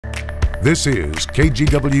This is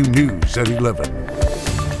KGW News at 11.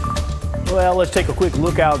 Well, let's take a quick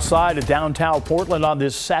look outside at downtown Portland on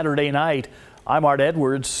this Saturday night. I'm Art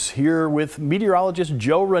Edwards here with meteorologist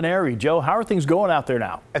Joe Ranieri. Joe, how are things going out there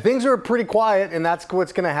now? Things are pretty quiet, and that's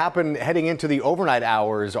what's going to happen heading into the overnight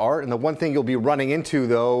hours, Art. And the one thing you'll be running into,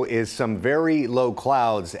 though, is some very low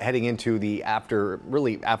clouds heading into the after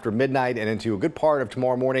midnight and into a good part of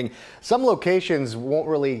tomorrow morning. Some locations won't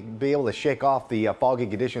really be able to shake off the foggy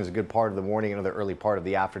conditions a good part of the morning and the early part of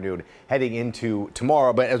the afternoon heading into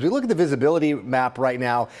tomorrow. But as we look at the visibility map right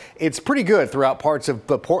now, it's pretty good throughout parts of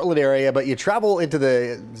the Portland area, but you travel into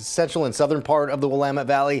the central and southern part of the Willamette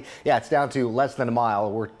Valley, yeah, it's down to less than a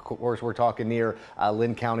mile. We're talking near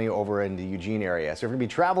Lynn County over in the Eugene area. So if you're going to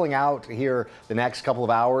be traveling out here the next couple of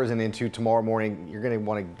hours and into tomorrow morning, you're going to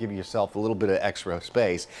want to give yourself a little bit of extra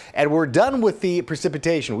space. And we're done with the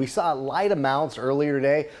precipitation. We saw light amounts earlier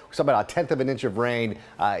today. We saw about 1/10 of an inch of rain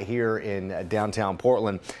here in downtown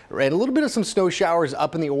Portland. And a little bit of some snow showers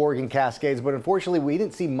up in the Oregon Cascades, but unfortunately we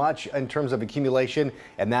didn't see much in terms of accumulation,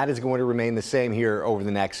 and that is going to remain the same here over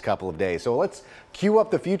the next couple of days. So let's cue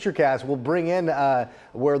up the Futurecast. We'll bring in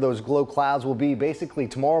where those glow clouds will be. Basically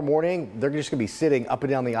tomorrow morning, they're just going to be sitting up and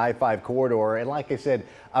down the I-5 corridor. And like I said,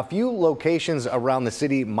 a few locations around the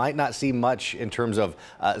city might not see much in terms of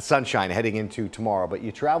sunshine heading into tomorrow. But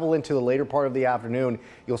you travel into the later part of the afternoon,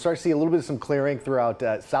 you'll start to see a little bit of some clearing throughout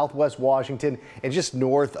southwest Washington and just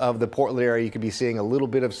north of the Portland area. You could be seeing a little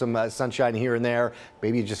bit of some sunshine here and there.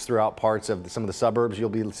 Maybe just throughout parts of some of the suburbs, you'll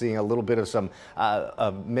be seeing a little bit of some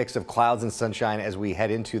a mix of clouds and sunshine as we head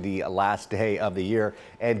into the last day of the year.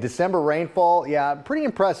 And December rainfall, yeah, pretty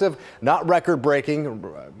impressive. Not record breaking.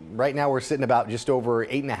 Right now we're sitting about just over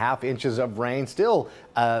 8.5 inches of rain. Still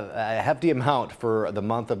a hefty amount for the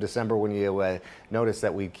month of December when you notice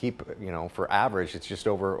that we keep, for average, it's just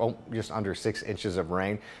under 6 inches of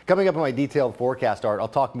rain. Coming up in my detailed forecast, Art, I'll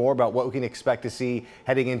talk more about what we can expect to see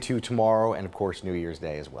heading into tomorrow and, of course, New Year's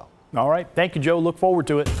Day as well. All right. Thank you, Joe. Look forward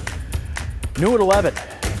to it. New at 11.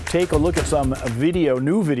 Take a look at some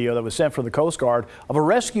new video that was sent from the Coast Guard of a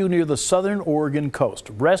rescue near the southern Oregon coast.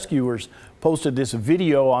 Rescuers posted this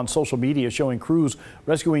video on social media showing crews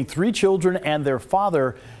rescuing 3 children and their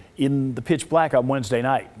father in the pitch black on Wednesday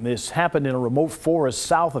night. This happened in a remote forest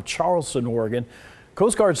south of Charleston, Oregon.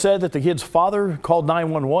 Coast Guard said that the kid's father called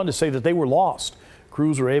 911 to say that they were lost.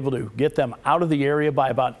 Crews were able to get them out of the area by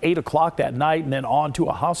about 8 o'clock that night and then on to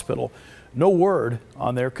a hospital. No word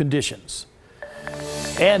on their conditions.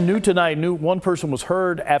 And new tonight, one person was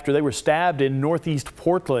heard after they were stabbed in northeast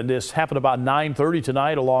Portland. This happened about 9:30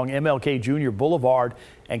 tonight along MLK Jr. Boulevard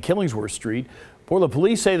and Killingsworth Street. Portland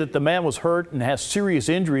police say that the man was hurt and has serious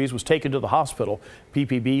injuries, was taken to the hospital.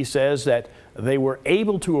 PPB says that they were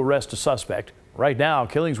able to arrest a suspect. Right now,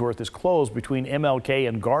 Killingsworth is closed between MLK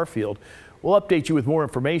and Garfield. We'll update you with more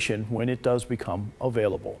information when it does become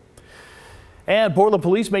available. And Portland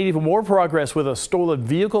police made even more progress with a stolen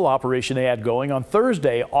vehicle operation they had going. On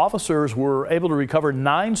Thursday, officers were able to recover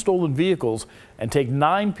 9 stolen vehicles and take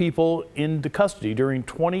 9 people into custody during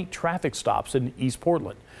 20 traffic stops in East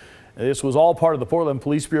Portland. This was all part of the Portland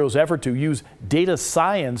Police Bureau's effort to use data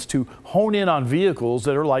science to hone in on vehicles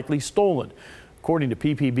that are likely stolen. According to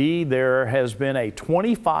PPB, there has been a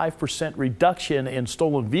 25% reduction in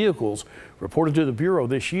stolen vehicles reported to the Bureau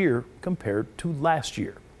this year compared to last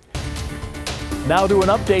year. Now to an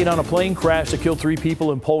update on a plane crash that killed 3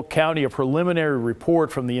 people in Polk County. A preliminary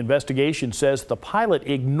report from the investigation says the pilot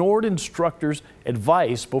ignored instructors'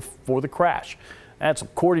 advice before the crash. That's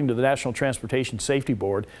according to the National Transportation Safety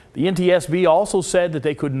Board. The NTSB also said that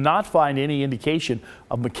they could not find any indication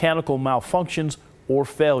of mechanical malfunctions or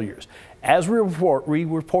failures. As we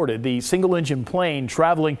reported, the single-engine plane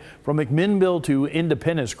traveling from McMinnville to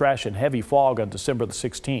Independence crashed in heavy fog on December the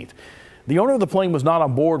 16th. The owner of the plane was not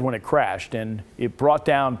on board when it crashed, and it brought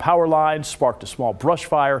down power lines, sparked a small brush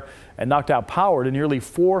fire, and knocked out power to nearly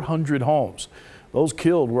 400 homes. Those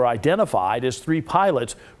killed were identified as 3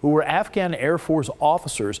 pilots who were Afghan Air Force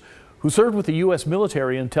officers who served with the U.S.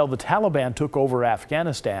 military until the Taliban took over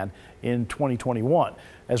Afghanistan in 2021.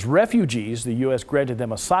 As refugees, the U.S. granted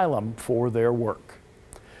them asylum for their work.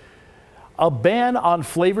 A ban on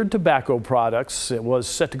flavored tobacco products was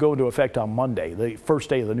set to go into effect on Monday, the first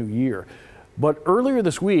day of the new year. But earlier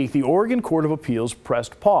this week, the Oregon Court of Appeals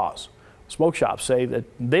pressed pause. Smoke shops say that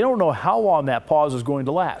they don't know how long that pause is going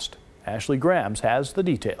to last. Ashley Grams has the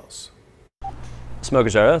details.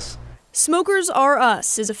 Smokers Are Us. Smokers Are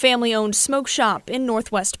Us is a family-owned smoke shop in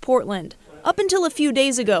Northwest Portland. Up until a few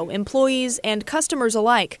days ago, employees and customers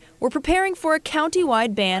alike were preparing for a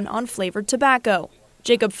county-wide ban on flavored tobacco.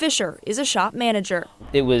 Jacob Fisher is a shop manager.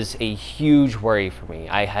 It was a huge worry for me.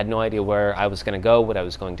 I had no idea where I was going to go, what I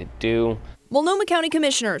was going to do. Multnomah County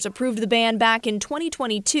Commissioners approved the ban back in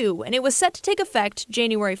 2022, and it was set to take effect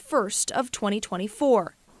January 1st of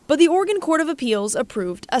 2024. But the Oregon Court of Appeals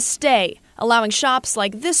approved a stay, allowing shops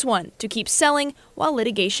like this one to keep selling while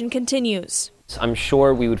litigation continues. I'm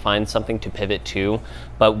sure we would find something to pivot to,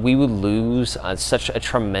 but we would lose such a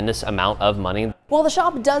tremendous amount of money. While the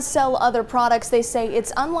shop does sell other products, they say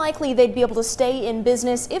it's unlikely they'd be able to stay in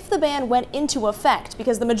business if the ban went into effect,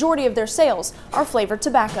 because the majority of their sales are flavored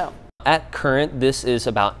tobacco. At current, this is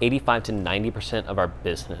about 85 to 90% of our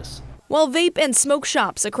business. While vape and smoke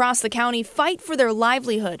shops across the county fight for their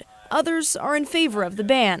livelihood, others are in favor of the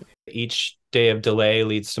ban. Each day of delay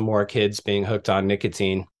leads to more kids being hooked on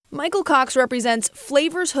nicotine. Michael Cox represents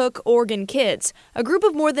Flavors Hook Oregon Kids, a group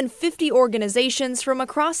of more than 50 organizations from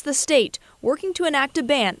across the state working to enact a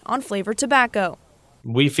ban on flavored tobacco.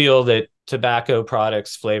 We feel that tobacco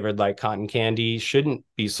products flavored like cotton candy shouldn't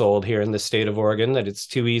be sold here in the state of Oregon, that it's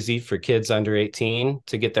too easy for kids under 18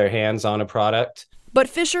 to get their hands on a product. But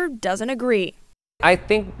Fisher doesn't agree. I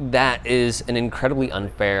think that is an incredibly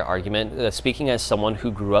unfair argument. Speaking as someone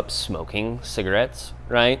who grew up smoking cigarettes,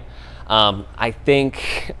 right? I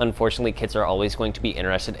think, unfortunately, kids are always going to be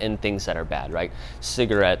interested in things that are bad, right?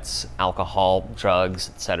 Cigarettes, alcohol, drugs,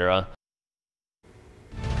 etc.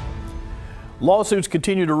 Lawsuits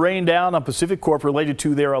continue to rain down on Pacific Corp related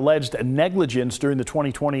to their alleged negligence during the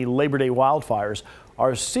 2020 Labor Day wildfires.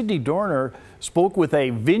 Our Sydney Dorner spoke with a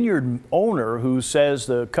vineyard owner who says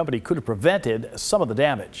the company could have prevented some of the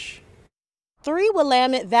damage. 3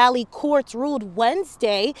 Willamette Valley courts ruled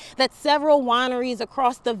Wednesday that several wineries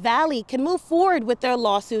across the valley can move forward with their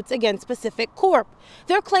lawsuits against Pacific Corp.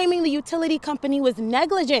 They're claiming the utility company was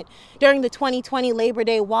negligent during the 2020 Labor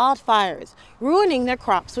Day wildfires, ruining their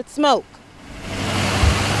crops with smoke.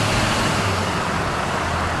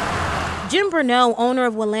 Jim Bruneau, owner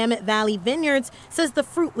of Willamette Valley Vineyards, says the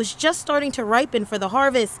fruit was just starting to ripen for the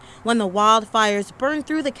harvest when the wildfires burned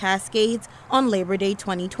through the Cascades on Labor Day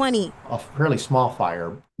 2020. A fairly small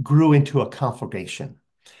fire grew into a conflagration,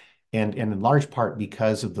 and in large part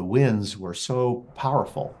because of the winds were so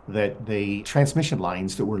powerful that the transmission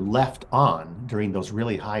lines that were left on during those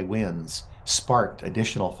really high winds sparked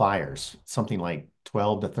additional fires, something like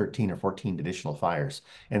 12 to 13 or 14 additional fires.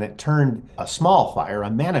 And it turned a small fire, a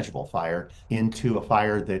manageable fire, into a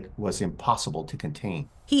fire that was impossible to contain.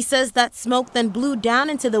 He says that smoke then blew down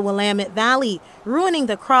into the Willamette Valley, ruining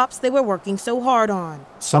the crops they were working so hard on.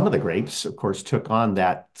 Some of the grapes, of course, took on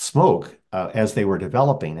that smoke as they were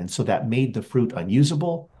developing, and so that made the fruit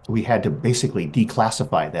unusable. We had to basically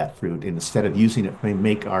declassify that fruit, and instead of using it to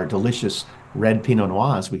make our delicious red Pinot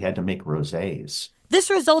Noirs, we had to make rosés. This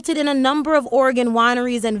resulted in a number of Oregon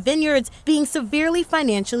wineries and vineyards being severely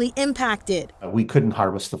financially impacted. We couldn't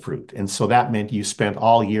harvest the fruit, and so that meant you spent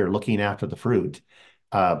all year looking after the fruit,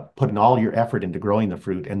 putting all your effort into growing the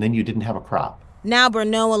fruit, and then you didn't have a crop. Now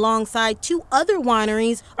Bruneau, alongside 2 other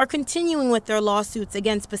wineries, are continuing with their lawsuits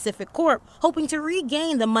against Pacific Corp, hoping to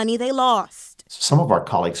regain the money they lost. Some of our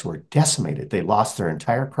colleagues were decimated. They lost their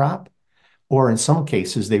entire crop, or in some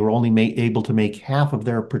cases, they were only able to make half of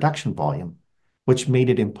their production volume, which made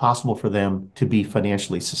it impossible for them to be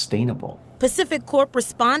financially sustainable. Pacific Corp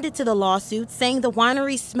responded to the lawsuit, saying the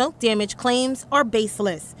winery's smoke damage claims are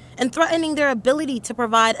baseless and threatening their ability to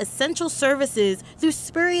provide essential services through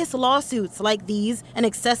spurious lawsuits like these and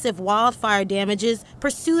excessive wildfire damages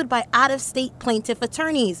pursued by out-of-state plaintiff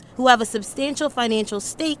attorneys who have a substantial financial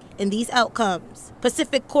stake in these outcomes.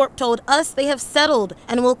 Pacific Corp told us they have settled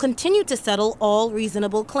and will continue to settle all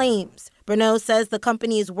reasonable claims. Bruneau says the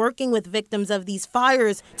company is working with victims of these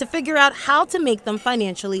fires to figure out how to make them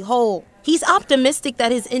financially whole. He's optimistic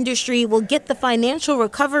that his industry will get the financial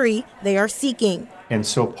recovery they are seeking. And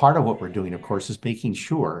so part of what we're doing, of course, is making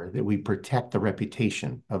sure that we protect the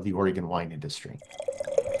reputation of the Oregon wine industry.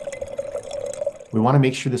 We want to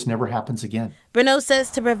make sure this never happens again. Bruneau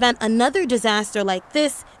says to prevent another disaster like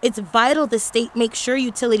this, it's vital the state make sure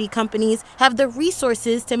utility companies have the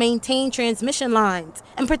resources to maintain transmission lines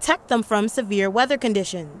and protect them from severe weather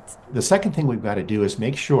conditions. The second thing we've got to do is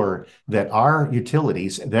make sure that our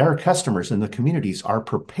utilities, their customers in the communities are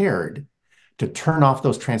prepared to turn off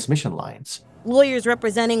those transmission lines. Lawyers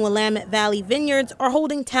representing Willamette Valley Vineyards are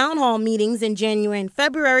holding town hall meetings in January and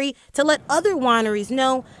February to let other wineries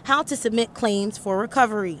know how to submit claims for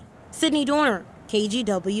recovery. Sydney Dorner,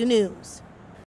 KGW News.